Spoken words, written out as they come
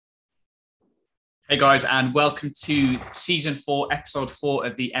Hey guys, and welcome to Season 4, Episode 4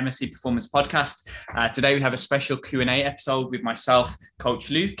 of the MSC Performance Podcast. Today we have a special Q&A episode with myself, Coach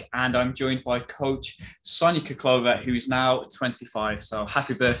Luke, and I'm joined by Coach Sonia Kuklova, who is now 25. So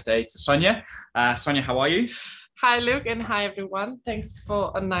happy birthday to Sonia. Sonia, how are you? Hi Luke, and hi everyone. Thanks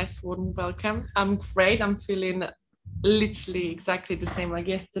for a nice warm welcome. I'm great. I'm feeling literally exactly the same like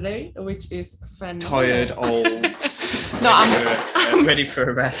yesterday, which is phenomenal. Tired, old, ready for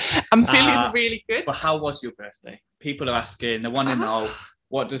a rest. I'm feeling really good. But how was your birthday? People are asking, they want to know,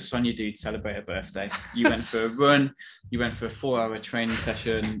 what does Sonia do to celebrate her birthday? You went for a run, you went for a 4-hour training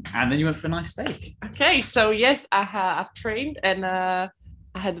session, and then you went for a nice steak. Okay, so yes, I've trained and I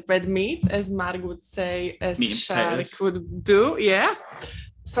had red meat, as Mark would say, as Shark would do. Yeah.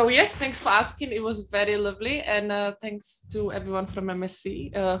 So yes, thanks for asking. It was very lovely, and thanks to everyone from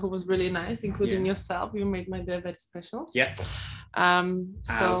MSC who was really nice, including yourself. You made my day very special. Yeah.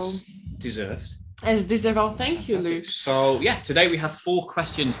 As deserved. As deserved. Oh, thank you, Luke. So yeah, today we have 4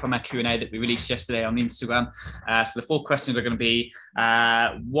 questions from our Q&A that we released yesterday on Instagram. So the 4 questions are going to be: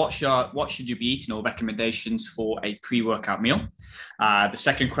 what should you be eating, or recommendations for a pre-workout meal? The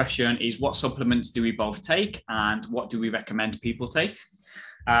second question is: what supplements do we both take, and what do we recommend people take?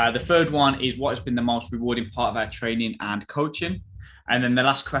 The third one is: what has been the most rewarding part of our training and coaching? And then the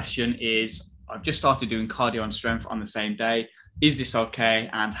last question is: I've just started doing cardio and strength on the same day. Is this okay?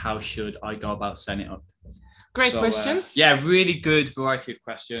 And how should I go about setting it up? Great questions. Really good variety of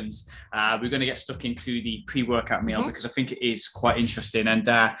questions. We're going to get stuck into the pre-workout meal because I think it is quite interesting, and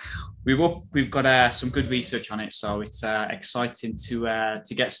we've got some good research on it, so it's exciting to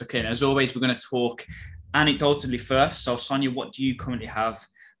get stuck in. As always, we're going to talk anecdotally first. So Sonia, what do you currently have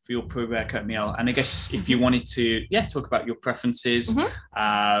for your pre-workout meal? And I guess if you wanted to talk about your preferences,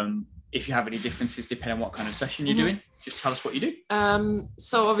 if you have any differences depending on what kind of session you're doing, just tell us what you do.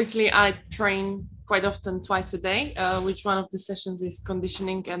 So obviously I train quite often twice a day, which one of the sessions is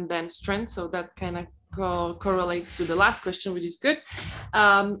conditioning and then strength, so that kind of correlates to the last question, which is good.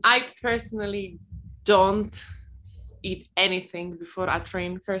 I personally don't eat anything before I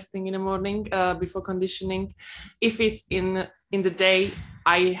train first thing in the morning, before conditioning. If it's in the day,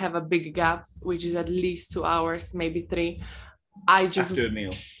 I have a big gap, which is at least 2 hours, maybe 3. I just after a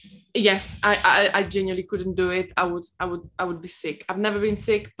meal. Yeah, I genuinely couldn't do it. I would be sick. I've never been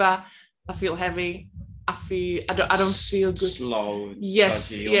sick, but I feel heavy. I don't feel good. Slow.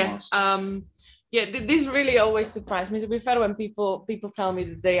 Yes. Yeah. Almost. This really always surprised me. To be fair, when people tell me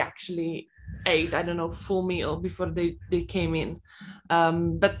that they actually ate, I don't know, full meal before they came in.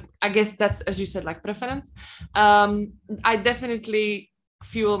 But I guess that's, as you said, like preference. I definitely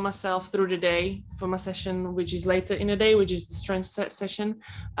fuel myself through the day for my session, which is later in the day, which is the strength session.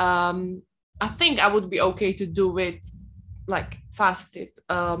 I think I would be okay to do it like fasted,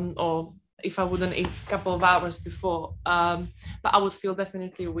 or if I wouldn't eat a couple of hours before, but I would feel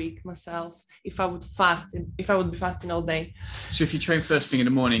definitely weak myself if I would be fasting all day. So if you train first thing in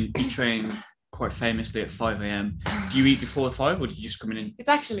the morning, you train quite famously at 5 a.m. Do you eat before 5, or do you just come in? It's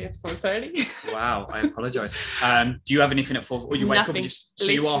actually at 4:30. Wow, I apologize. Do you have anything at 4, or you wake up and just, so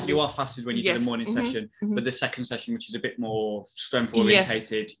you are fasted when you do the morning session, but the second session, which is a bit more strength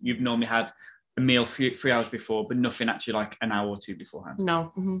orientated, you've normally had a meal 3 hours before, but nothing actually like an hour or 2 beforehand.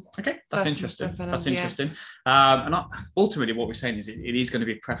 No. Okay, that's interesting. That's interesting. And ultimately, what we're saying is it is going to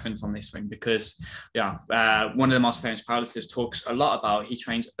be preference on this thing, because one of the most famous powerlifters talks a lot about he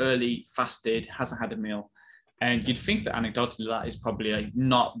trains early, fasted, hasn't had a meal. And you'd think that anecdotally that is probably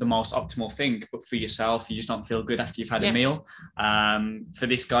not the most optimal thing, but for yourself, you just don't feel good after you've had a meal. For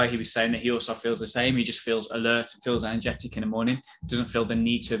this guy, he was saying that he also feels the same. He just feels alert, feels energetic in the morning, doesn't feel the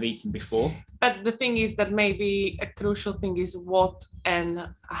need to have eaten before. But the thing is that maybe a crucial thing is what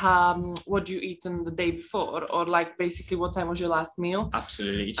you eaten the day before, or like basically what time was your last meal?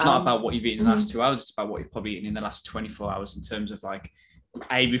 Absolutely. It's not about what you've eaten in the last 2 hours. It's about what you've probably eaten in the last 24 hours in terms of like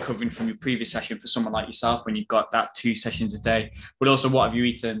recovering from your previous session for someone like yourself when you've got that 2 sessions a day, but also what have you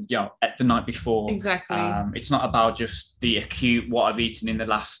eaten at the night before. Exactly. It's not about just the acute what I've eaten in the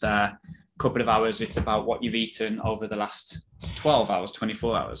last couple of hours. It's about what you've eaten over the last 12 hours,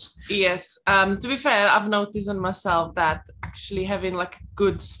 24 hours. Yes. To be fair, I've noticed on myself that actually having like a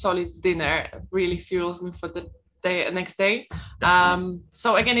good solid dinner really fuels me for the next day.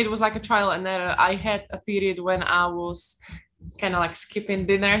 So again, it was like a trial and error. I had a period when I was kind of like skipping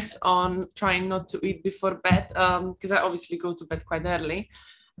dinners on trying not to eat before bed, because I obviously go to bed quite early.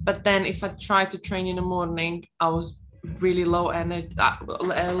 But then if I try to train in the morning, I was really low energy.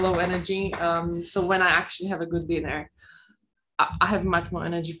 So when I actually have a good dinner, I have much more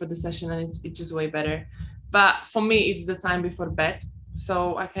energy for the session, and it's just way better. But for me, it's the time before bed.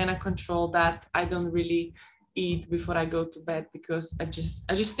 So I kind of control that. I don't really eat before I go to bed because I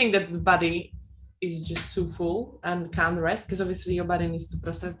just think that the body is just too full and can't rest, because obviously your body needs to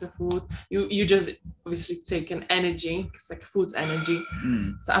process the food. You just obviously take an energy, it's like food's energy.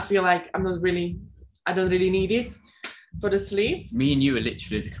 So I feel like I don't really need it for the sleep. Me and you are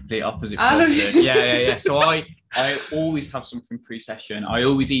literally the complete opposite person. Yeah. So I always have something pre-session. I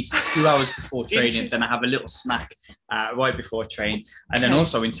always eat 2 hours before training, then I have a little snack right before I train. And then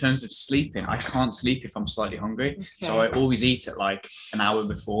also in terms of sleeping, I can't sleep if I'm slightly hungry. Okay. So I always eat at like an hour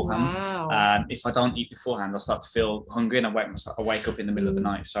beforehand. Wow. If I don't eat beforehand, I start to feel hungry and I wake up in the middle of the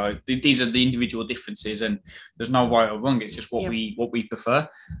night. So these are the individual differences, and there's no right or wrong. It's just what we prefer.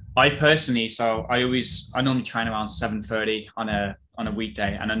 I personally, I normally train around 7:30 on a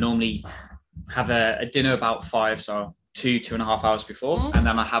weekday, and I normally have a dinner about 5, so 2.5 hours before, and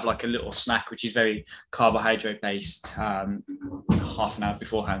then I have like a little snack which is very carbohydrate based, half an hour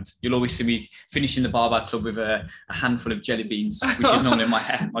beforehand. You'll always see me finishing the barbell club with a handful of jelly beans, which is normally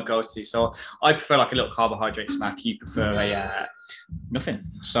my go-to. So I prefer like a little carbohydrate snack. You prefer a nothing.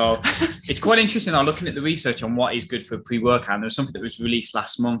 So it's quite interesting. I'm looking at the research on what is good for pre-workout. And there was something that was released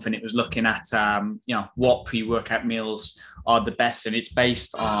last month, and it was looking at what pre-workout meals are the best, and it's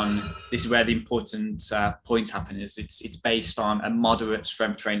based on, this is where the important point happen is, it's based on a moderate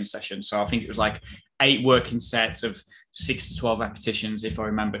strength training session. So I think it was like 8 working sets of 6 to 12 repetitions, if I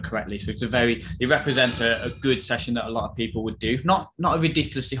remember correctly. So it represents a good session that a lot of people would do. Not a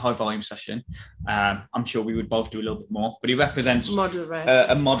ridiculously high volume session. I'm sure we would both do a little bit more, but it represents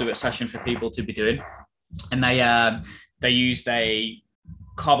a moderate session for people to be doing. And they used a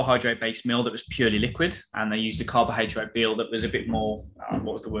carbohydrate-based meal that was purely liquid, and they used a carbohydrate meal that was a bit more,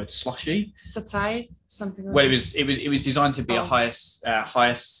 what was the word, sloshy? Satiety, something like that. Well, it was designed to be a higher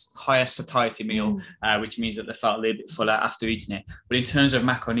satiety meal, which means that they felt a little bit fuller after eating it. But in terms of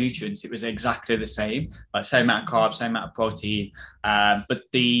macronutrients, it was exactly the same, like same amount of carbs, same amount of protein, but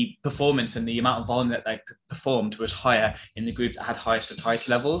the performance and the amount of volume that they performed was higher in the group that had higher satiety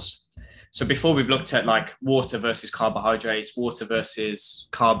levels. So before, we've looked at like water versus carbohydrates, water versus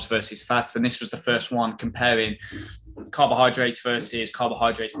carbs versus fats, and this was the first one comparing carbohydrates versus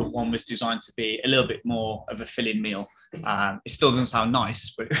carbohydrates, but one was designed to be a little bit more of a filling meal. It still doesn't sound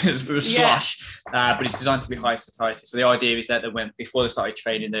nice, but it was slosh, but it's designed to be high satiety. So the idea is that before they started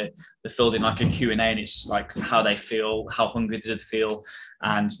training, they filled in like a Q&A, and it's like how they feel, how hungry did they feel,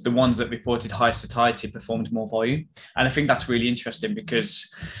 and the ones that reported high satiety performed more volume. And I think that's really interesting, because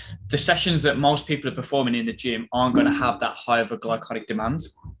the sessions that most people are performing in the gym aren't going to have that high of a glycolytic demand.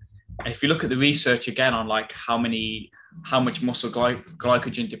 And if you look at the research again on like how much muscle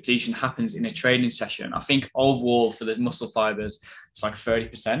glycogen depletion happens in a training session, I think overall for the muscle fibers, it's like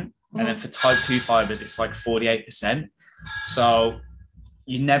 30%. And then for type 2 fibers, it's like 48%. So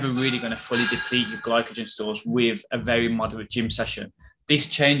you're never really going to fully deplete your glycogen stores with a very moderate gym session. This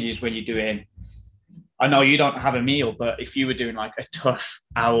changes when you're doing, I know you don't have a meal, but if you were doing like a tough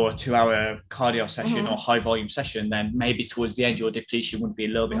hour or 2 hour cardio session or high volume session, then maybe towards the end, your depletion would be a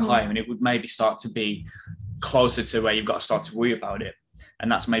little bit higher, and it would maybe start to be closer to where you've got to start to worry about it.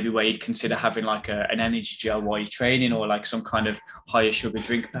 And that's maybe where you'd consider having like an energy gel while you're training, or like some kind of higher sugar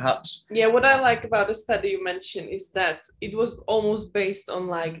drink, perhaps. Yeah, what I like about the study you mentioned is that it was almost based on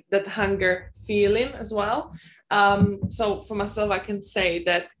like that hunger feeling as well. So for myself, I can say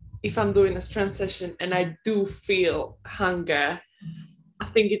that if I'm doing a strength session and I do feel hunger, I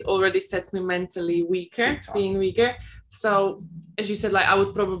think it already sets me mentally being weaker. So as you said, like I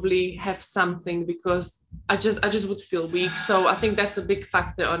would probably have something, because I just would feel weak. So I think that's a big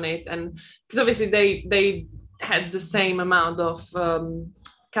factor on it. And because obviously they had the same amount of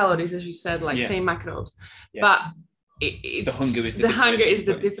calories, as you said, like same macros, but the hunger is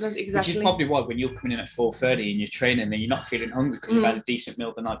the difference, exactly. Which is probably why when you're coming in at 4:30 and you're training and you're not feeling hungry because you've had a decent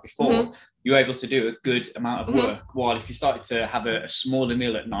meal the night before, you're able to do a good amount of work. While if you started to have a smaller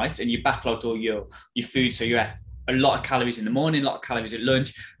meal at night and you backlogged all your food, so you're at a lot of calories in the morning, a lot of calories at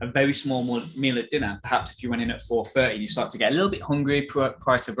lunch, a very small meal at dinner. Perhaps if you went in at 4:30 and you start to get a little bit hungry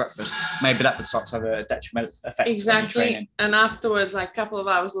prior to breakfast, maybe that would start to have a detrimental effect on your training. And afterwards, like a couple of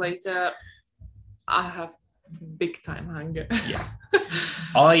hours later, I have big time hunger.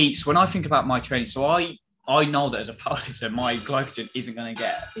 So when I think about my training, so I know that as a powerlifter, my glycogen isn't going to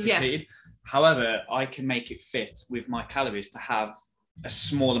get depleted. However, I can make it fit with my calories to have a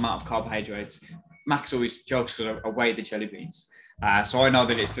small amount of carbohydrates. Max always jokes because I weigh the jelly beans. So I know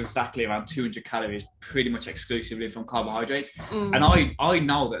that it's exactly around 200 calories, pretty much exclusively from carbohydrates. And I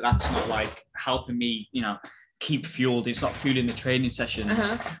know that that's not like helping me, keep fueled. It's not fueling the training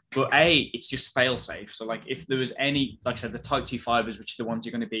sessions, but it's just fail safe. So like if there was any, like I said, the type 2 fibers, which are the ones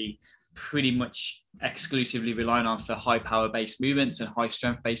you're going to be pretty much exclusively relying on for high power based movements and high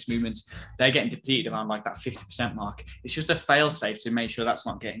strength based movements, they're getting depleted around like that 50% mark. It's just a fail safe to make sure that's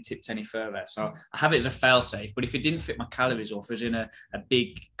not getting tipped any further. So I have it as a fail safe, but if it didn't fit my calories, or if it was in a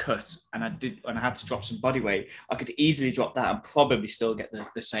big cut and I had to drop some body weight, I could easily drop that and probably still get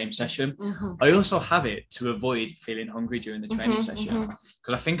the same session. I also have it to avoid feeling hungry during the training session,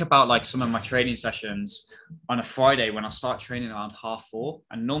 because I think about like some of my training sessions on a Friday when I start training around 4:30,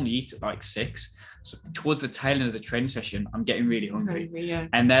 and normally eat at like 6. So towards the tail end of the training session, I'm getting really hungry.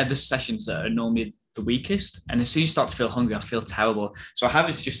 And they're the sessions that are normally the weakest. And as soon as you start to feel hungry, I feel terrible. So I have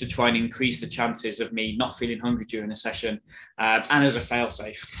it just to try and increase the chances of me not feeling hungry during the session, and as a fail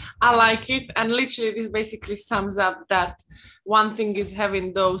safe. I like it. And literally this basically sums up that one thing is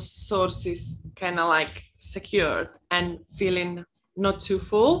having those sources kind of like secured and feeling not too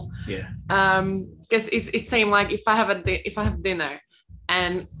full. Because it's same like if I have dinner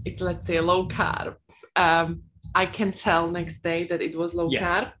and it's, let's say, low carb, I can tell next day that it was low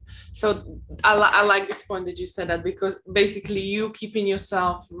carb. So I like this point that you said, that because basically you keeping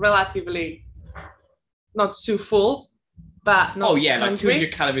yourself relatively not too full, but not like hungry.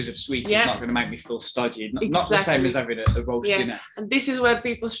 200 calories of sweets is not going to make me feel stodgy. Not the same as having a roast dinner. And this is where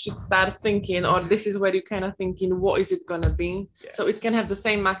people should start thinking, or this is where you kind of thinking, what is it going to be? So it can have the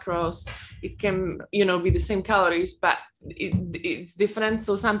same macros, it can, be the same calories, but it's different.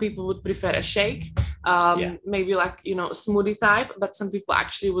 So some people would prefer a shake, maybe like, smoothie type, but some people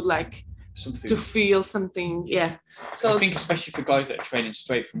actually would like some food to feel something. So I think especially for guys that are training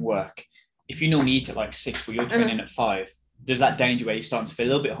straight from work, if you normally eat at like 6 but you're training at 5, there's that danger where you're starting to feel a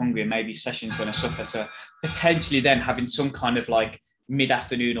little bit hungry and maybe sessions going to suffer. So potentially then having some kind of like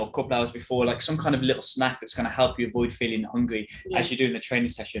mid-afternoon or a couple hours before, like some kind of little snack that's going to help you avoid feeling hungry as you're doing the training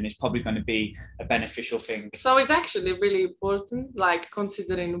session is probably going to be a beneficial thing. So it's actually really important, like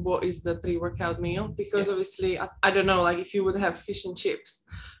considering what is the pre-workout meal, because obviously I don't know, like if you would have fish and chips,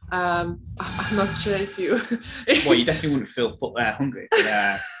 I'm not sure if you well, you definitely wouldn't feel hungry.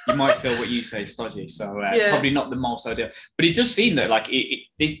 You might feel what you say stodgy, so probably not the most ideal. But it does seem that like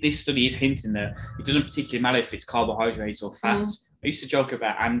this study is hinting that it doesn't particularly matter if it's carbohydrates or fats. I used to joke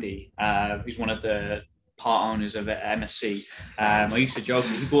about Andy, who's one of the part owners of MSC. I used to joke,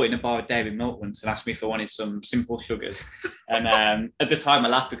 he brought in a bar of dairy milk once and asked me if I wanted some simple sugars. And at the time I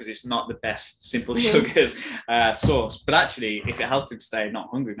laughed because it's not the best simple sugars source. But actually, if it helped him stay not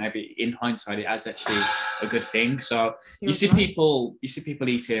hungry, maybe in hindsight, it is actually a good thing. So you see people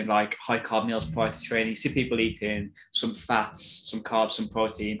eating like high carb meals prior to training. You see people eating some fats, some carbs, some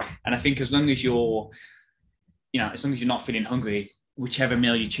protein. And I think as long as you're not feeling hungry, whichever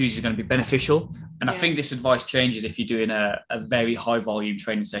meal you choose is going to be beneficial. And I think this advice changes if you're doing a very high volume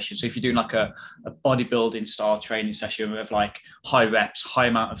training session. So if you're doing like a bodybuilding style training session with like high reps, high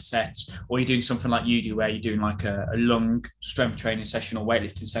amount of sets, or you're doing something like you do where you're doing like a lung strength training session or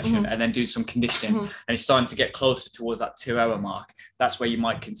weightlifting session and then do some conditioning and it's starting to get closer towards that 2-hour mark, that's where you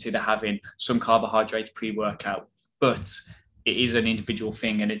might consider having some carbohydrate pre-workout. But it is an individual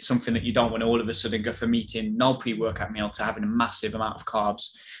thing, and it's something that you don't want to all of a sudden go from eating no pre-workout meal to having a massive amount of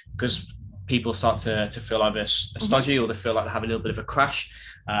carbs, because people start to feel either stodgy or they feel like they have a little bit of a crash.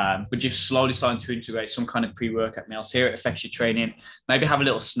 But just slowly starting to integrate some kind of pre-workout meals here, it affects your training. Maybe have a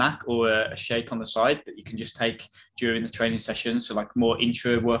little snack or a shake on the side that you can just take during the training session. So like more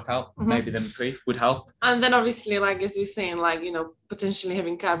intra workout, maybe than pre would help. And then obviously, like as we're saying, like, potentially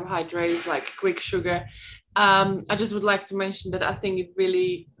having carbohydrates, like quick sugar. I just would like to mention that I think it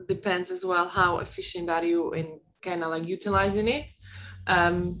really depends as well how efficient are you in kind of like utilizing it.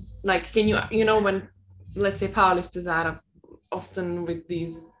 Like can you when, let's say, powerlifters are often with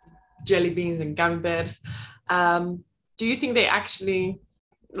these jelly beans and gummy bears, do you think they actually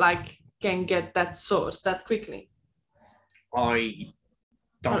like can get that source that quickly? I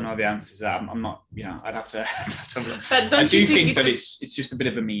don't know the answers to that. I'm not, I'd have to have a look. But I do think that it's just a bit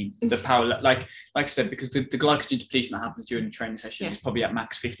of a meme. The power, like I said, because the glycogen depletion that happens during the training session is probably at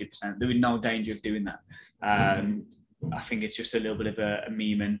max 50%. There is no danger of doing that. I think it's just a little bit of a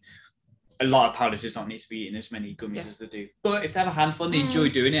meme, and a lot of powerlifters don't need to be eating as many gummies as they do. But if they have a handful and they enjoy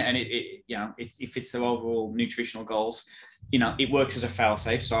doing it, and it fits their overall nutritional goals, it works as a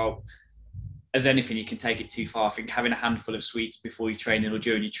fail-safe. So as anything, you can take it too far. I think having a handful of sweets before your training or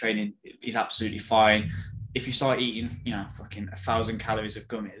during your training is absolutely fine. If you start eating, fucking 1,000 calories of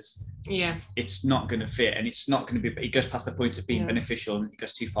gummies, it's not going to fit, and it's not going to be, it goes past the point of being beneficial and it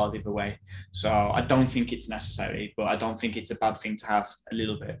goes too far the other way. So I don't think it's necessary, but I don't think it's a bad thing to have a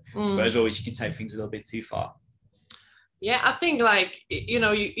little bit. But as always, you can take things a little bit too far. Yeah, I think like, you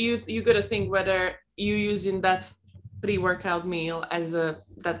got to think whether you using that pre-workout meal as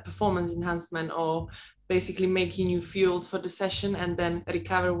that performance enhancement, or basically making you fueled for the session and then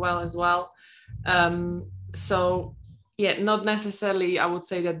recover well as well. So yeah, not necessarily I would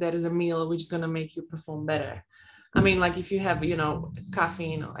say that there is a meal which is going to make you perform better. I mean, like if you have,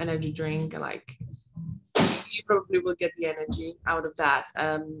 caffeine or energy drink, like you probably will get the energy out of that.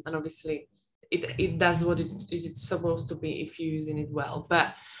 And obviously it does what it's supposed to be if you're using it well.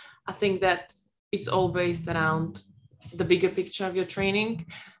 But I think that it's all based around the bigger picture of your training.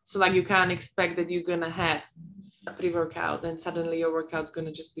 So like you can't expect that you're gonna have a pre-workout and suddenly your workout's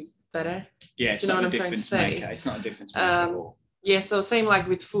gonna just be better. Yeah, it's not a difference maker. It's not a difference maker at all. Yeah, so same like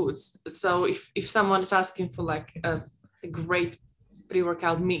with foods. So if someone is asking for like a great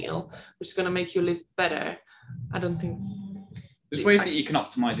pre-workout meal, which is gonna make you live better, I don't think. There's ways that you can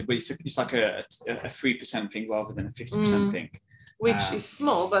optimize it, but it's like a 3% thing rather than a 50% thing. Which is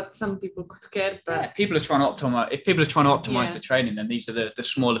small, but some people could care. But yeah, people are trying to optimize. If people are trying to optimize the training, then these are the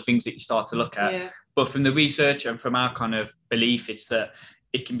smaller things that you start to look at. Yeah. But from the research and from our kind of belief, it's that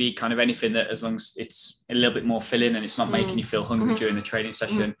it can be kind of anything that, as long as it's a little bit more filling and it's not making you feel hungry during the training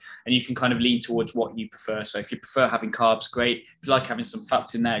session, and you can kind of lean towards what you prefer. So if you prefer having carbs, great. If you like having some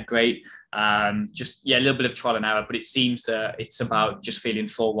fats in there, great. Just a little bit of trial and error, but it seems that it's about just feeling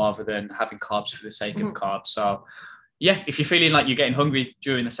full rather than having carbs for the sake of carbs. So yeah, if you're feeling like you're getting hungry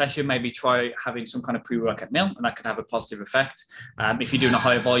during the session, maybe try having some kind of pre-workout meal, and that could have a positive effect. If you're doing a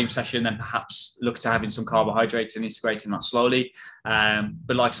higher volume session, then perhaps look to having some carbohydrates and integrating that slowly.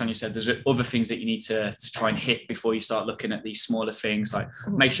 But like Sonia said, there's other things that you need to try and hit before you start looking at these smaller things. Like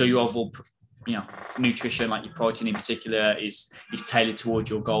make sure your overall nutrition, like your protein in particular, is tailored towards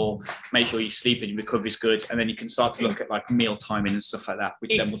your goal. Make sure your sleep and your recovery is good, and then you can start to look at like meal timing and stuff like that,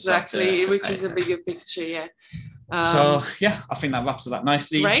 which then will start to which is a bigger picture. Yeah. So yeah, I think that wraps it up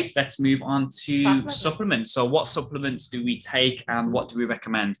nicely. Right. Let's move on to supplements. So what supplements do we take and what do we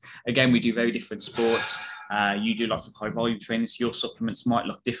recommend? Again, we do very different sports. You do lots of high volume training, so your supplements might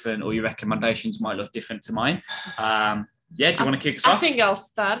look different, or your recommendations might look different to mine. Yeah, do you want to kick us off? I think I'll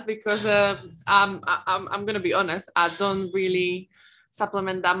start because I'm going to be honest, I don't really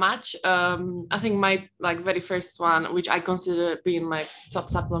supplement that much. I think my very first one, which I consider being my top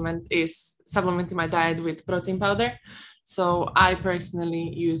supplement, is supplementing my diet with protein powder. So I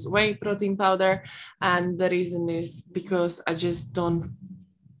personally use whey protein powder, and the reason is because I just don't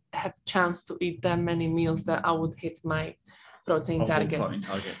have chance to eat that many meals that I would hit my protein target.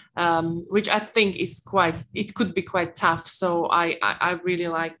 Which I think is it could be quite tough. So I really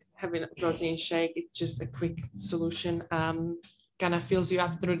like having a protein shake. It's just a quick solution. Kind of fills you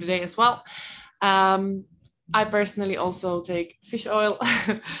up through the day as well. I personally also take fish oil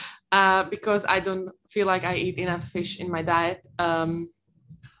because I don't feel like I eat enough fish in my diet. I'm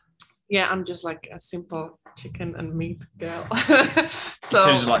just like a simple chicken and meat girl. So in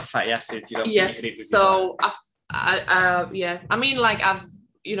terms of like fatty acids, you don't hit it with so I mean, like I've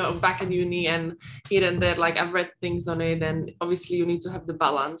back in uni and here and there, like I've read things on it, and obviously you need to have the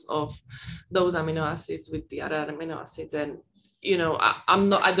balance of those amino acids with the other amino acids. And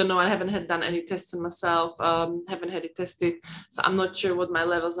I don't know, I haven't done any testing myself, haven't had it tested, so I'm not sure what my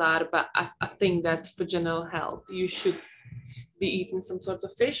levels are, but I think that for general health you should be eating some sort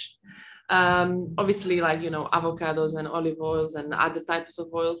of fish. Obviously, like avocados and olive oils and other types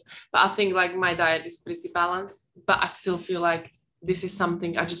of oils, but I think like my diet is pretty balanced, but I still feel like this is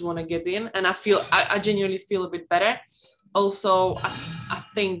something I just want to get in, and I genuinely feel a bit better. Also, I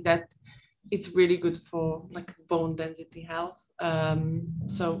think that it's really good for like bone density health,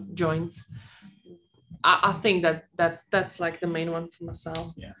 so joints. I think that's like the main one for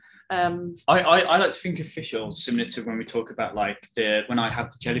myself. Yeah. I like to think of fish oil similar to when we talk about like when I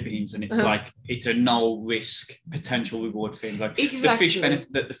have the jelly beans, and it's like it's a no risk potential reward thing. Like exactly.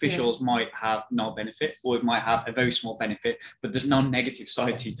 the fish oils might have no benefit, or it might have a very small benefit, but there's no negative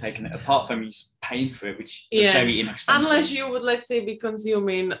side to you taking it, apart from you paying for it, which is very inexpensive. Unless you would, let's say, be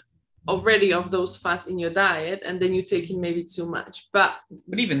consuming already of those fats in your diet, and then you take in maybe too much. But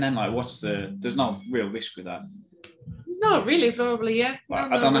even then, like there's no real risk with that. No, really, probably, yeah.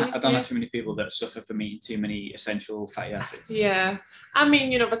 I don't know too many people that suffer from eating too many essential fatty acids. Yeah. I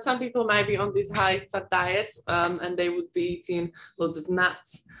mean, but some people might be on these high fat diets, and they would be eating loads of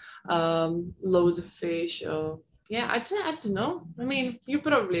nuts, loads of fish, or I don't know. I mean, you're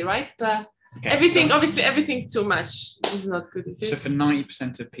probably right, but obviously everything too much is not good, is it? So for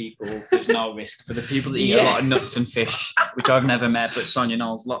 90% of people, there's no risk. For the people that eat a lot of nuts and fish, which I've never met, but Sonia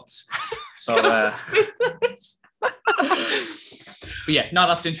knows lots. So but yeah, no,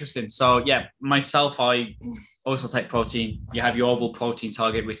 that's interesting. So yeah, myself, I Also take protein. You have your overall protein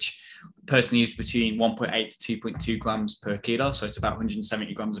target, which personally is between 1.8 to 2.2 grams per kilo. So it's about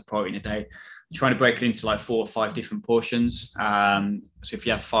 170 grams of protein a day. Trying to break it into like 4 or 5 different portions. So if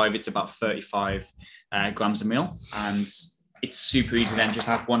you have 5, it's about 35 grams a meal. And it's super easy then, just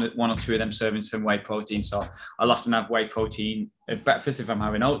have one or two of them servings from whey protein. So I'll often have whey protein at breakfast if I'm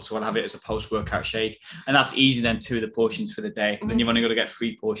having oats, so I'll have it as a post-workout shake. And that's easy then, 2 of the portions for the day. Then you've only got to get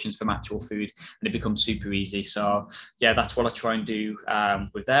 3 portions from actual food, and it becomes super easy. So yeah, that's what I try and do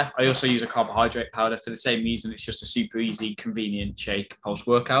with there. I also use a carbohydrate powder for the same reason. It's just a super easy, convenient shake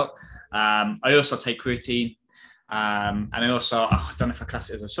post-workout. I also take creatine. And I also, I don't know if I class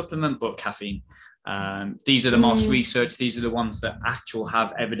it as a supplement, but caffeine. These are the most researched. These are the ones that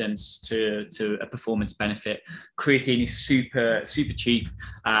have evidence to a performance benefit. Creatine is super cheap,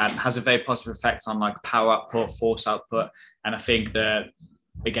 has a very positive effect on like power output, force output, and I think that,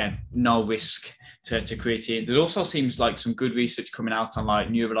 again, no risk to creatine. There also seems like some good research coming out on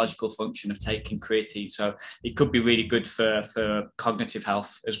like neurological function of taking creatine, so it could be really good for cognitive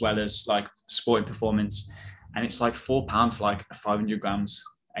health as well as like sporting performance. And it's like £4 for like 500 grams.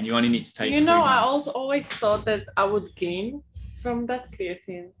 And you only need to take 3 grams. I also always thought that I would gain from that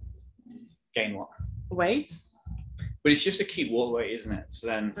creatine. Gain what? Weight. But it's just a keep water weight, isn't it? So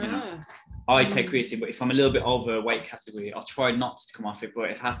then, I take creatine, but if I'm a little bit over weight category, I'll try not to come off it.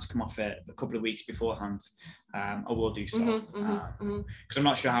 But if I have to come off it a couple of weeks beforehand, I will do so. Because I'm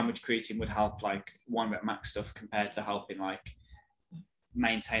not sure how much creatine would help like 1 rep max stuff compared to helping like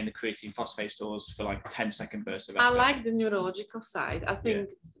maintain the creatine phosphate stores for like 10-second bursts of effort. I like the neurological side. I think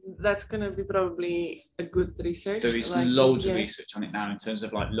that's going to be probably a good research. There is loads of research on it now in terms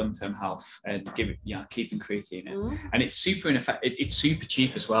of like long-term health and keeping creatine in. And it's super ineffective. It's super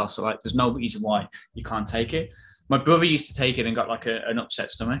cheap as well. So like, there's no reason why you can't take it. My brother used to take it and got like an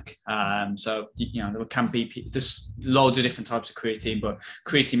upset stomach. So, there can be, there's loads of different types of creatine, but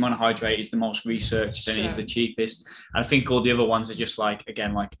creatine monohydrate is the most researched and it is the cheapest. And I think all the other ones are just like,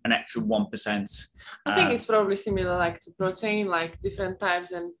 again, like an extra 1%. I think it's probably similar like to protein, like different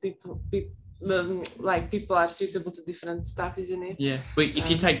types, and people are suitable to different stuff, isn't it? Yeah, but if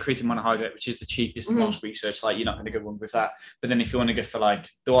you take creatine monohydrate, which is the cheapest and most researched, like you're not going to go wrong with that. But then if you want to go for like,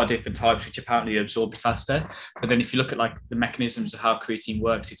 there are different types which apparently absorb faster. But then if you look at like the mechanisms of how creatine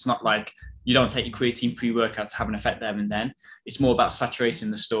works, it's not like you don't take your creatine pre-workout to have an effect there and then. It's more about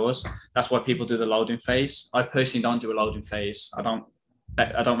saturating the stores. That's why people do the loading phase. I personally don't do a loading phase. I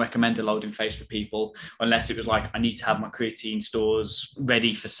don't recommend a loading phase for people unless it was like, I need to have my creatine stores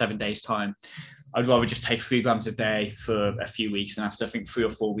ready for 7 days time. I'd rather just take 3 grams a day for a few weeks. And after I think 3 or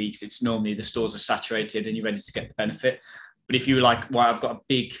 4 weeks, it's normally the stores are saturated and you're ready to get the benefit. But if you were like, well, I've got a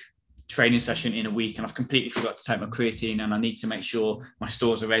big training session in a week and I've completely forgot to take my creatine and I need to make sure my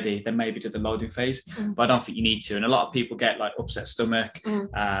stores are ready, then maybe do the loading phase. But I don't think you need to. And a lot of people get like upset stomach.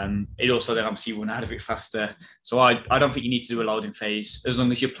 It also then obviously you run out of it faster. So I don't think you need to do a loading phase. As long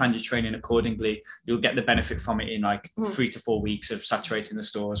as you plan your training accordingly, you'll get the benefit from it in like 3 to 4 weeks of saturating the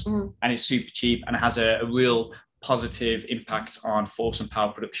stores. And it's super cheap and it has a real positive impact on force and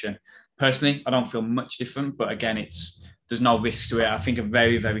power production. Personally, I don't feel much different, but again, there's no risk to it. I think a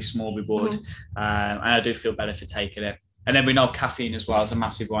very, very small reward. And I do feel better for taking it. And then we know caffeine as well is a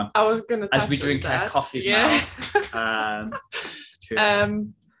massive one. I was going to touch as we drink our coffees now.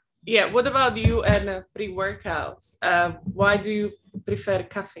 What about you and pre-workouts? Why do you prefer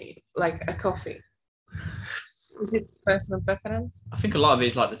caffeine, like a coffee? Is it personal preference? I think a lot of it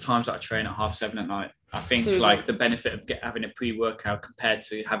is like the times that I train at 7:30 at night. I think the benefit of having a pre-workout compared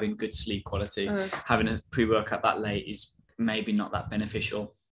to having good sleep quality, having a pre-workout that late is maybe not that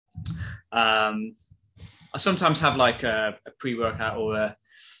beneficial. I sometimes have like a pre-workout or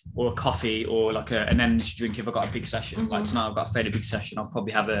a coffee or like an energy drink if I've got a big session. Like tonight I've got a fairly big session, I'll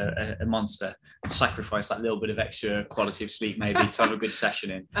probably have a Monster and sacrifice that little bit of extra quality of sleep maybe to have a good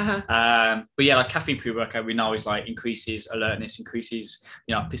session in. But yeah, like caffeine pre-workout we know is like increases alertness, increases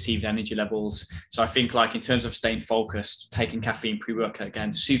perceived energy levels. So I think like in terms of staying focused, taking caffeine pre-workout,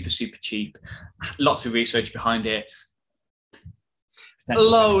 again, super cheap, lots of research behind it.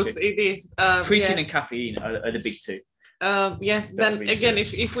 Loads benefit. It is creatine and caffeine are the big two. Then again,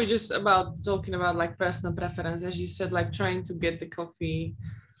 if we're just talking about like personal preference, as you said, like trying to get the coffee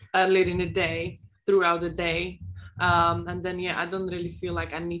earlier in the day, throughout the day, and then I don't really feel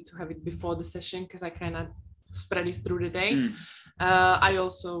like I need to have it before the session because I kind of spread it through the day.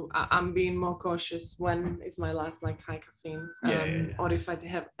 I'm being more cautious when is my last like high caffeine, or if I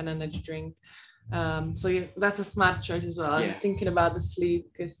have an energy drink. So yeah, that's a smart choice as well. Yeah. I'm thinking about the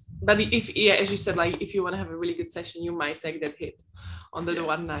sleep but if, yeah, as you said, like if you want to have a really good session, you might take that hit on the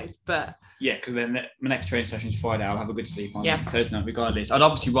one night. But yeah, because then my next training session is Friday. I'll have a good sleep on Thursday night regardless. I'd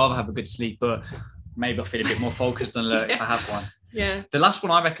obviously rather have a good sleep, but maybe I'll feel a bit more focused and alert if I have one. Yeah. The last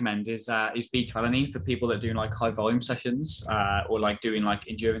one I recommend is beta-alanine for people that are doing like high volume sessions or like doing like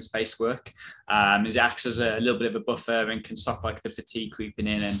endurance based work. It acts as a little bit of a buffer and can stop like the fatigue creeping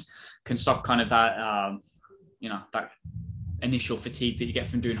in and can stop kind of that that initial fatigue that you get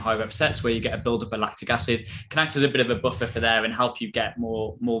from doing high rep sets where you get a buildup of lactic acid. Can act as a bit of a buffer for there and help you get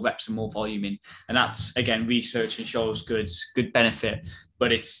more reps and more volume in. And that's, again, research and shows good benefit,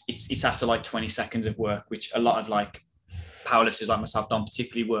 but it's after like 20 seconds of work, which a lot of like powerlifters like myself don't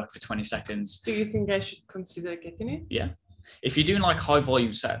particularly work for 20 seconds. Do you think I should consider getting it? Yeah. If you're doing like high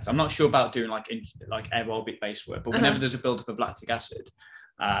volume sets, I'm not sure about doing like aerobic based work, but whenever there's a buildup of lactic acid,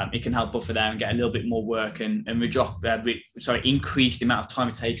 it can help buffer there and get a little bit more work and increase the amount of time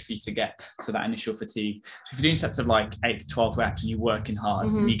it takes for you to get to that initial fatigue. So if you're doing sets of like 8 to 12 reps and you're working hard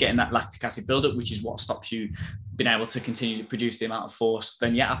and you're getting that lactic acid buildup, which is what stops you being able to continue to produce the amount of force,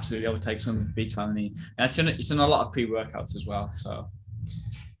 then yeah, absolutely, I would take some beta-alanine. And it's in a lot of pre-workouts as well. So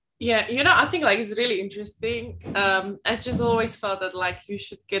yeah, I think like it's really interesting. I just always felt that like you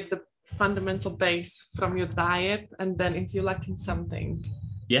should get the fundamental base from your diet, and then if you're lacking something,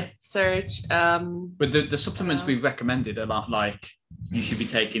 search. But the supplements we've recommended are not like you should be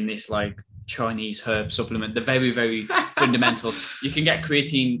taking this like Chinese herb supplement. They're very, very fundamentals. You can get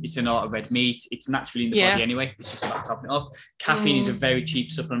creatine. It's in a lot of red meat. It's naturally in the body anyway. It's just about topping it up. Caffeine is a very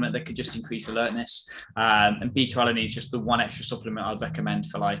cheap supplement that could just increase alertness. And beta-alanine is just the one extra supplement I'd recommend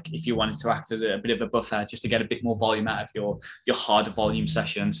for like if you wanted to act as a bit of a buffer, just to get a bit more volume out of your harder volume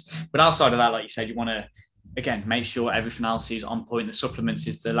sessions. But outside of that, like you said, you want to, again, make sure everything else is on point. The supplements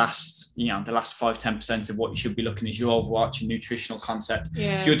is the last 5-10% of what you should be looking at, your overarching nutritional concept.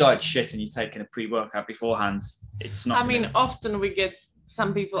 If your diet's shit and you're taking a pre-workout beforehand, it's not. Often we get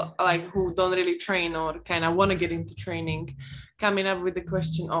some people like who don't really train or kind of want to get into training coming up with the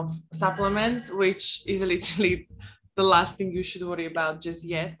question of supplements, which is literally the last thing you should worry about just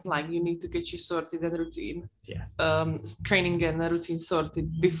yet. Like you need to get you sorted and routine, training and routine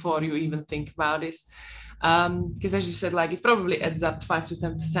sorted before you even think about this. Because as you said, like it probably adds up 5 to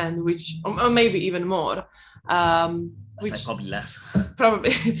 10%, which or maybe even more. Which probably less.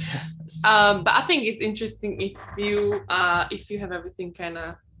 Probably. But I think it's interesting if you have everything kind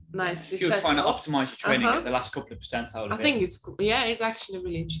of nicely if you're set trying up. to optimize your training at the last couple of percentile of I think it's cool. Yeah, it's actually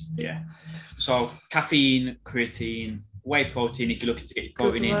really interesting. Yeah. So caffeine, creatine, whey protein if you're looking to get your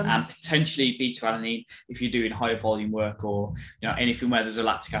protein in, and potentially beta-alanine if you're doing higher volume work or anything where there's a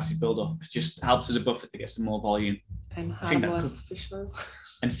lactic acid buildup. Just helps as a buffer to get some more volume. And harmless fish oil.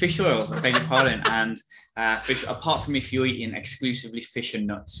 And fish oils, I beg your pardon. And fish, apart from if you're eating exclusively fish and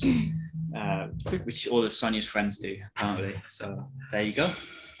nuts, which all of Sonia's friends do apparently. So there you go.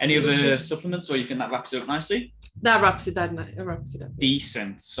 Any other supplements, or you think that wraps it up nicely? That wraps it up.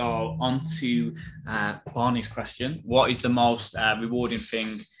 Decent. So on to Barney's question. What is the most rewarding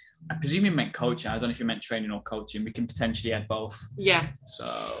thing? I presume you meant coaching. I don't know if you meant training or coaching. We can potentially add both. Yeah.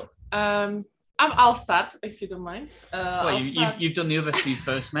 So I'll start if you don't mind. You've done the other two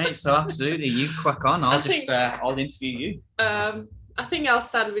first, mate. So absolutely, you crack on. I'll interview you. I think I'll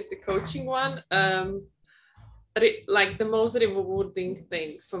start with the coaching one. Like the most rewarding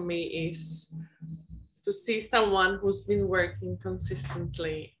thing for me is to see someone who's been working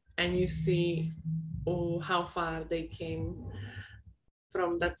consistently and you see how far they came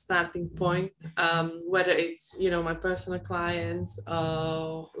from that starting point, whether it's my personal clients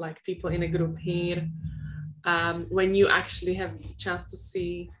or like people in a group here, when you actually have the chance to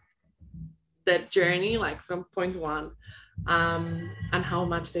see that journey like from point one, and how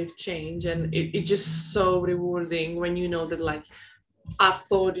much they've changed, and it's just so rewarding when you know that like I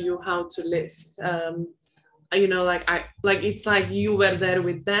taught you how to lift, it's like you were there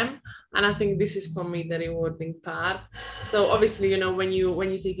with them. And I think this is for me the rewarding part. So obviously, when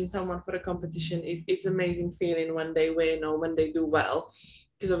you're taking someone for a competition, it's amazing feeling when they win or when they do well,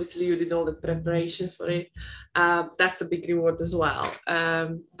 because obviously you did all the preparation for it. That's a big reward as well.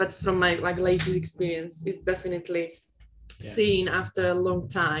 But from my latest experience, it's definitely seeing after a long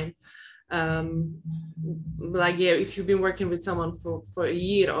time. If you've been working with someone for a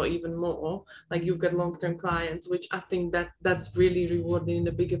year or even more, like you've got long-term clients, which I think that's really rewarding in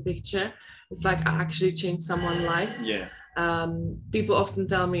the bigger picture. It's like I actually changed someone's life. People often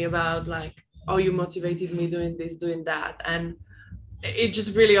tell me about like, oh, you motivated me doing this, doing that, and it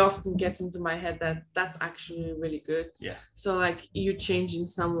just really often gets into my head that that's actually really good. Yeah. So like you changing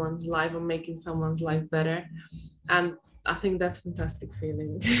someone's life or making someone's life better, and I think that's a fantastic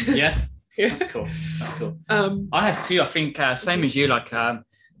feeling. Yeah. Yeah. That's cool. I have too. I think same as you. Like there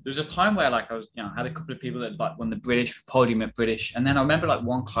was a time where like I was, I had a couple of people that like won the British podium at British, and then I remember like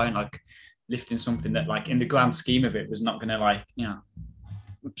one client like lifting something that like in the grand scheme of it was not going to like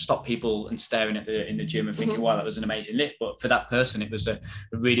stop people and staring at in the gym and thinking, wow, that was an amazing lift. But for that person, it was a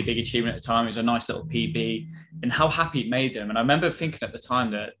really big achievement at the time. It was a nice little PB, and how happy it made them. And I remember thinking at the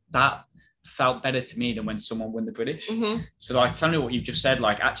time that felt better to me than when someone won the British. So like tell me what you've just said,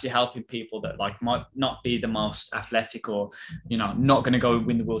 like actually helping people that like might not be the most athletic or not going to go and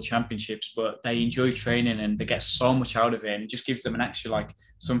win the world championships, but they enjoy training and they get so much out of it, and it just gives them an extra like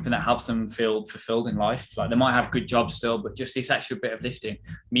something that helps them feel fulfilled in life. Like they might have good jobs still, but just this extra bit of lifting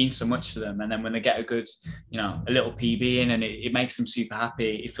means so much to them. And then when they get a good a little PB in, and it makes them super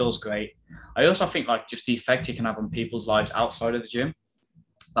happy, it feels great. I also think like just the effect it can have on people's lives outside of the gym.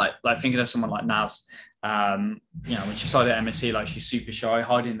 Like thinking of someone like Naz, when she started at MSC, like she's super shy,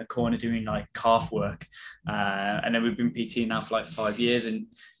 hiding in the corner doing like calf work, and then we've been PT now for like 5 years, and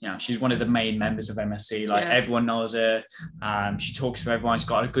she's one of the main members of MSC. Like everyone knows her. She talks to everyone. She's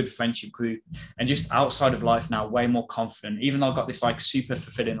got a good friendship group, and just outside of life now, way more confident. Even though I've got this like super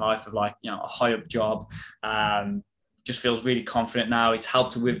fulfilling life of like a high up job. Just feels really confident now. It's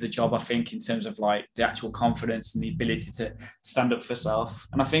helped her with the job, I think, in terms of like the actual confidence and the ability to stand up for self.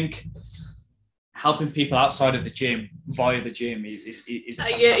 And I think helping people outside of the gym via the gym is a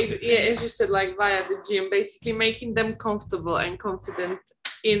fantastic thing. As you said, like via the gym, basically making them comfortable and confident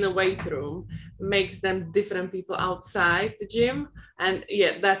in a weight room makes them different people outside the gym. And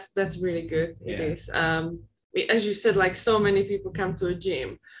that's really good. It is. As you said, like so many people come to a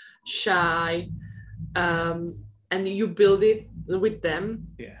gym shy, and you build it with them,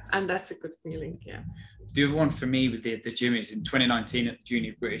 and that's a good feeling. The other one for me with the gym is in 2019 at the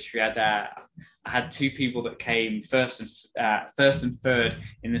Junior British. I had two people that came first and third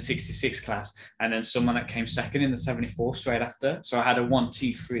in the 66 class, and then someone that came second in the 74 straight after. So I had a 1,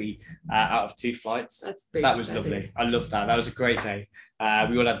 2, 3 out of 2 flights. That's big. That was lovely. I loved that. That was a great day.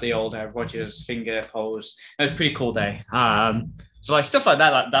 We all had the old Rogers finger pose. It was a pretty cool day. So like stuff like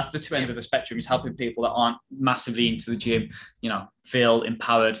that, like that's the two ends of the spectrum, is helping people that aren't massively into the gym, feel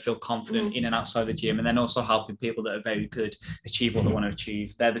empowered, feel confident in and outside the gym, and then also helping people that are very good achieve what they want to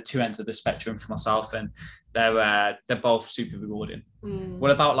achieve. They're the two ends of the spectrum for myself, and they're both super rewarding. What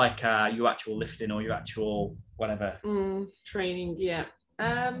about like your actual lifting or your actual whatever? Training,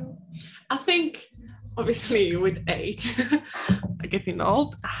 I think obviously with age, getting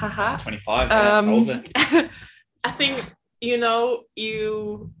old, 25, it's older. I think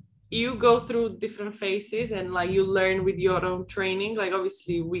you go through different phases, and like you learn with your own training. Like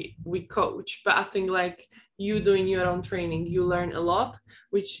obviously we coach, but I think like you doing your own training, you learn a lot,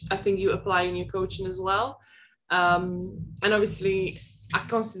 which I think you apply in your coaching as well. And obviously I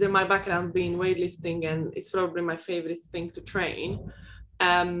consider my background being weightlifting, and it's probably my favorite thing to train.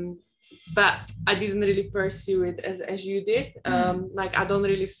 But I didn't really pursue it as you did. Like I don't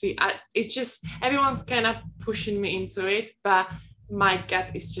really feel it. Just everyone's kind of pushing me into it, but my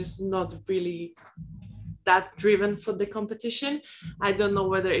gut is just not really that driven for the competition. I don't know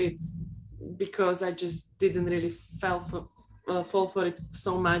whether it's because I just didn't really fall for it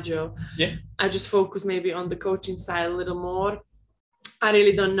so much, or I just focus maybe on the coaching side a little more. I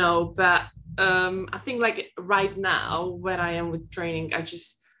really don't know, but I think like right now where I am with training, I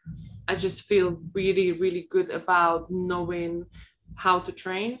just feel really, really good about knowing how to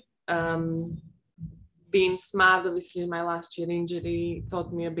train. Being smart, obviously, my last year injury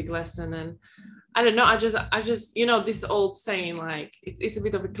taught me a big lesson. And I don't know, I just this old saying, like, it's a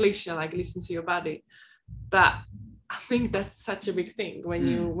bit of a cliche, like listen to your body. But I think that's such a big thing when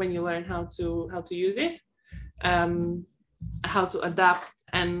you learn how to use it, how to adapt,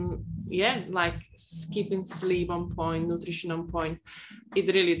 and like keeping sleep on point, nutrition on point.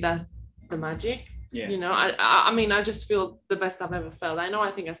 It really does the magic. I mean, I just feel the best I've ever felt.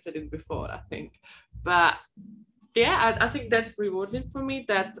 I think I said it before, but I think that's rewarding for me,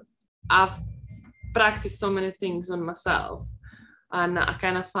 that I've practiced so many things on myself, and I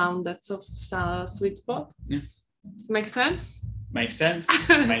kind of found that sort of sweet spot. Makes sense. Makes sense.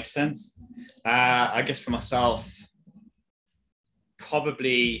 I guess for myself,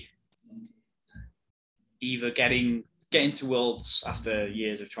 probably either getting to Worlds after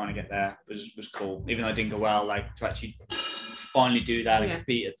years of trying to get there was cool, even though it didn't go well. Like to actually finally do that and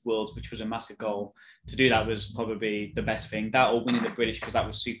compete at Worlds, which was a massive goal. To do that was probably the best thing. That or winning the British, because that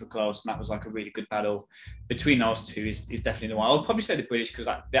was super close and that was like a really good battle. Between those two is definitely the one. I would probably say the British, because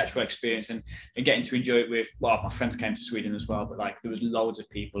like the actual experience and getting to enjoy it with, well, my friends came to Sweden as well, but like there was loads of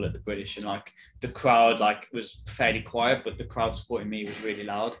people at the British, and like the crowd like was fairly quiet, but the crowd supporting me was really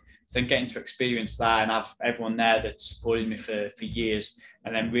loud. So then getting to experience that and have everyone there that supported me for years,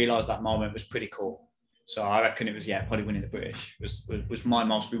 and then realise that moment was pretty cool. So I reckon it was, probably winning the British was my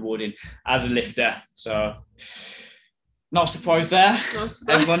most rewarding as a lifter. So not surprised there. No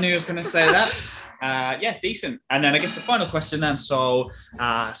surprise. Everyone knew I was going to say that. Decent. And then I guess the final question then. So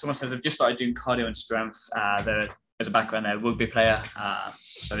someone says they've just started doing cardio and strength. They're, as a background, they're a rugby player.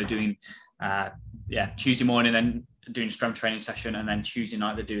 So they're doing, Tuesday morning, then doing a strength training session, and then Tuesday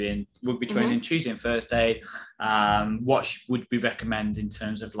night they're doing rugby training, Tuesday and Thursday. What would we recommend in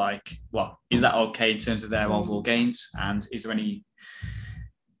terms of like, is that okay in terms of their overall gains? And is there anything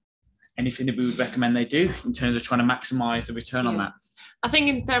that we would recommend they do in terms of trying to maximize the return on that? I think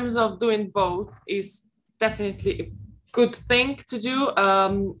in terms of doing both is definitely a good thing to do.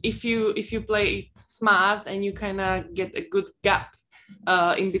 If you play it smart and you kind of get a good gap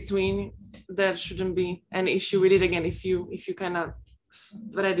in between, there shouldn't be an issue with it. Again, if you kind of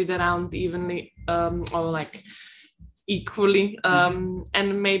spread it around evenly or like equally,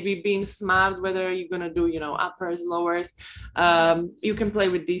 and maybe being smart whether you're gonna do uppers, lowers. You can play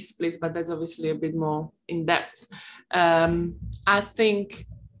with these splits, but that's obviously a bit more in depth. I think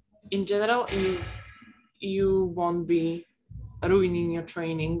in general you won't be ruining your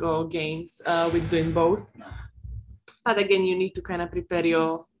training or gains with doing both, but again you need to kind of prepare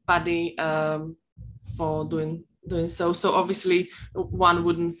your body for doing so. So obviously one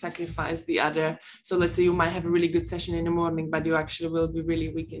wouldn't sacrifice the other. So let's say you might have a really good session in the morning, but you actually will be really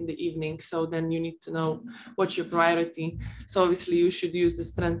weak in the evening. So then you need to know what's your priority. So obviously you should use the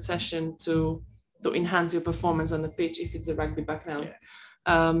strength session to enhance your performance on the pitch if it's a rugby background.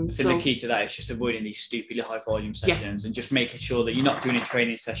 I think the key to that is just avoiding these stupidly high volume sessions and just making sure that you're not doing a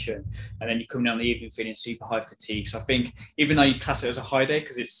training session and then you come down the evening feeling super high fatigue. So I think even though you class it as a high day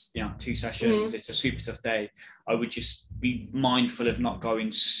because it's 2 sessions, it's a super tough day, I would just be mindful of not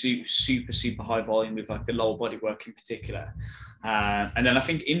going super high volume with like the lower body work in particular. And then I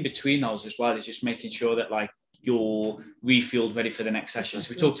think in between those as well is just making sure that like you're refueled, ready for the next session.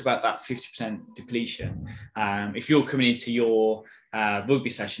 So we talked about that 50% depletion. If you're coming into your rugby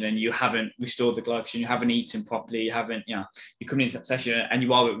session and you haven't restored the glycogen, you haven't eaten properly, you're coming into that session and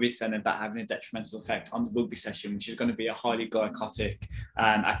you are at risk then of that having a detrimental effect on the rugby session, which is going to be a highly glycotic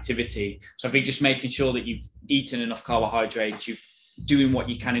activity. So I think just making sure that you've eaten enough carbohydrates, you've doing what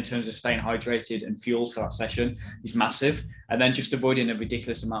you can in terms of staying hydrated and fueled for that session is massive, and then just avoiding a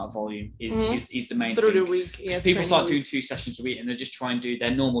ridiculous amount of volume is the main thing. Through the week, people start doing 2 sessions a week and they just try and do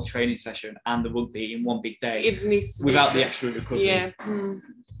their normal training session and the rugby in one big day. It needs to without the extra recovery.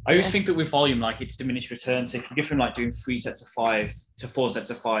 I always think that with volume, like it's diminished returns. So if you go from like doing 3 sets of 5 to 4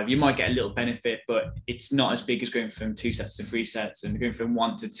 sets of 5, you might get a little benefit, but it's not as big as going from 2 sets to 3 sets and going from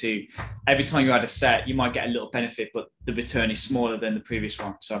 1 to 2. Every time you add a set, you might get a little benefit, but the return is smaller than the previous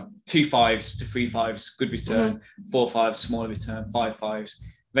one. So 2 5s to 3 5s, good return. 4 5s, smaller return. 5 5s.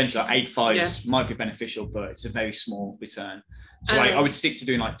 Eventually, like 8 5s might be beneficial, but it's a very small return. So like, I would stick to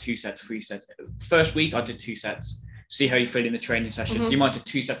doing like 2 sets, 3 sets. First week, I did 2 sets. See how you feel in the training session. So you might do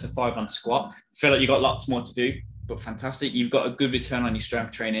 2 sets of 5 on squat. Feel like you've got lots more to do, but fantastic. You've got a good return on your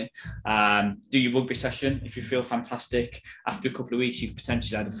strength training. Do your rugby session. If you feel fantastic, after a couple of weeks, you could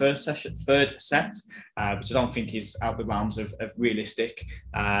potentially add a third set, which I don't think is out the realms of realistic.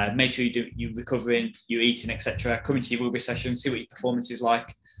 Make sure you're recovering, you're eating, etc. Come into your rugby session, see what your performance is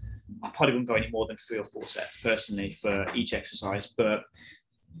like. I probably wouldn't go any more than 3 or 4 sets personally for each exercise, but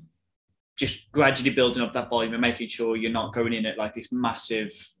just gradually building up that volume and making sure you're not going in at like this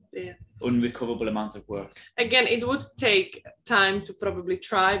massive, unrecoverable amount of work. Again, it would take time to probably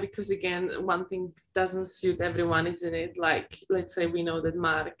try because again, one thing doesn't suit everyone, isn't it? Like, let's say we know that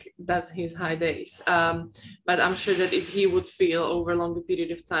Mark does his high days, but I'm sure that if he would feel over a longer period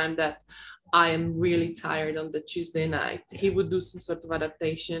of time that I am really tired on the Tuesday night, he would do some sort of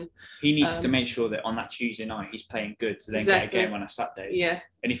adaptation. He needs to make sure that on that Tuesday night he's playing good to then get a game on a Saturday. Yeah.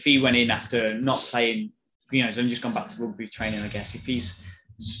 And if he went in after not playing, he's only just gone back to rugby training, I guess. If he's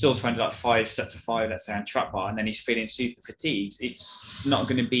still trying to do like 5 sets of 5, let's say, on trap bar, and then he's feeling super fatigued, it's not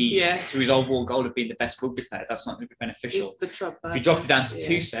going to be to his overall goal of being the best rugby player. That's not going to be beneficial. It's the trap bar. If you dropped it down to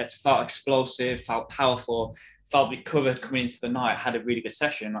 2 sets, felt explosive, felt powerful, felt recovered coming into the night, had a really good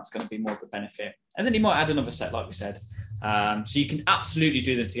session, that's going to be more of a benefit. And then he might add another set, like we said. So you can absolutely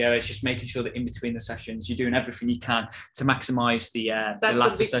do them together. It's just making sure that in between the sessions, you're doing everything you can to maximize the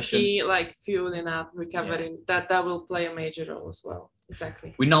latter big session. Key, like fueling up, recovering. Yeah. That will play a major role as well.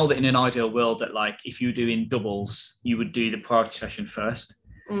 Exactly. We know that in an ideal world that like if you're doing doubles, you would do the priority session first.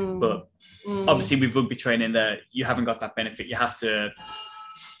 But obviously with rugby training, that you haven't got that benefit. You have to.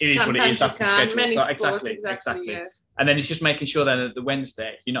 It is what it is. That's the schedule. So exactly. Yeah. And then it's just making sure that the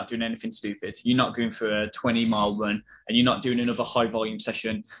Wednesday, you're not doing anything stupid. You're not going for a 20-mile run and you're not doing another high volume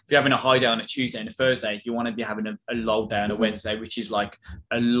session. If you're having a high day on a Tuesday and a Thursday, you want to be having a low day on a Wednesday, which is like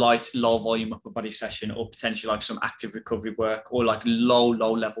a light, low volume upper body session, or potentially like some active recovery work, or like low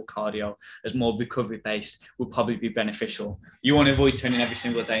level cardio as more recovery based would probably be beneficial. You want to avoid turning every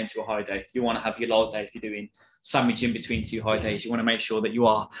single day into a high day. You want to have your low day if you're doing sandwich in between two high days. You want to make sure that you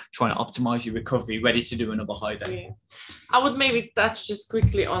are trying to optimize your recovery, ready to do another high day. Yeah. I would maybe touch just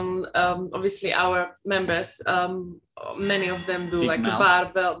quickly on obviously our members. Many of them do a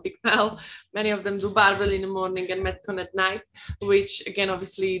barbell, big Mel. Many of them do barbell in the morning and Metcon at night, which again,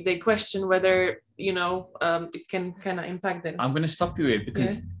 obviously they question whether, it can kind of impact them. I'm going to stop you here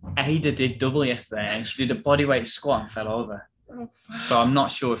because Ada did double yesterday and she did a bodyweight squat and fell over. So I'm not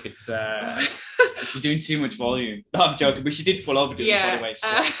sure if it's if she's doing too much volume. No, I'm joking, but she did fall over doing the bodyweight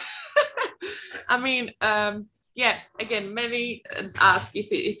squat. I mean, again, many ask if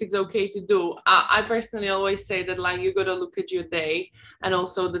it's okay to do. I personally always say that like you got to look at your day and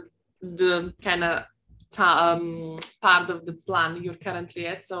also the kind of part of the plan you're currently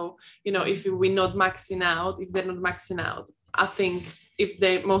at. So, if we're not maxing out, if they're not maxing out, I think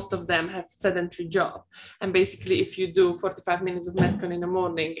if most of them have sedentary job, and basically if you do 45 minutes of Metcon in the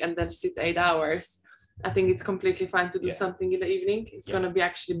morning and then sit 8 hours, I think it's completely fine to do something in the evening. It's going to be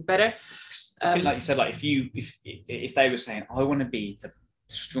actually better. I think, like you said, like if they were saying, I want to be the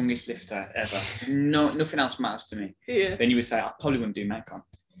strongest lifter ever, nothing else matters to me. Yeah. Then you would say, I probably wouldn't do Metcon.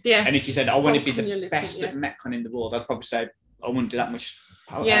 Yeah. And if you said, I want to be the best at Metcon in the world, I'd probably say, I wouldn't do that much.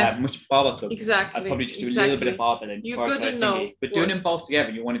 Much barbell club. Exactly. I'd probably just do a little bit of barbell and but doing them both together,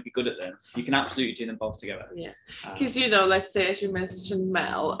 you want to be good at them. You can absolutely do them both together. Yeah, because let's say as you mentioned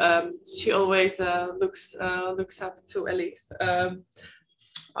Mel, she always looks up to Elise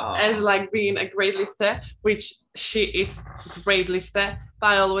as like being a great lifter, which she is a great lifter. But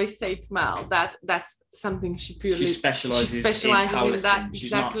I always say to Mel that that's something she specializes in that.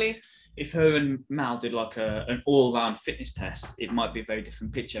 Exactly. If her and Mal did like an all-round fitness test, it might be a very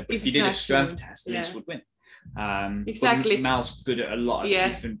different picture. But if you did a strength test, Elise would win. Exactly. Mal's good at a lot of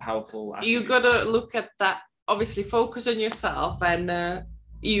different powerful attributes. You got to look at that. Obviously, focus on yourself, and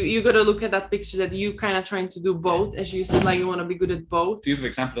you got to look at that picture that you kind of trying to do both, as you said, like you want to be good at both. The other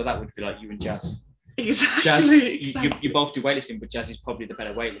example of that would be like you and Jazz. Exactly. Jazz, you both do weightlifting, but Jazz is probably the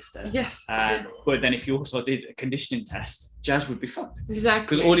better weightlifter. Yes. But then if you also did a conditioning test, Jazz would be fucked. Exactly.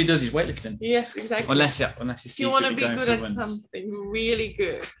 Because all he does is weightlifting. Yes, exactly. Unless you want to be good at something really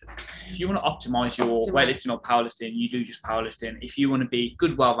good. If you want to optimize your weightlifting or powerlifting, you do just powerlifting. If you want to be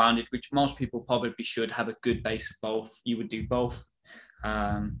good, well-rounded, which most people probably should have a good base of both, you would do both.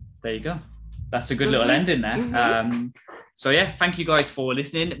 There you go. That's a good little ending there. So yeah, thank you guys for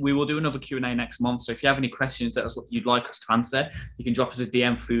listening. We will do another Q&A next month. So if you have any questions that you'd like us to answer, you can drop us a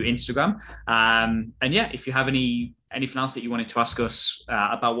DM through Instagram. And yeah, if you have anything else that you wanted to ask us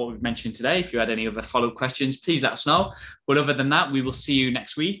about what we've mentioned today, if you had any other follow-up questions, please let us know. But other than that, we will see you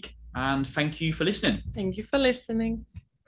next week. And thank you for listening. Thank you for listening.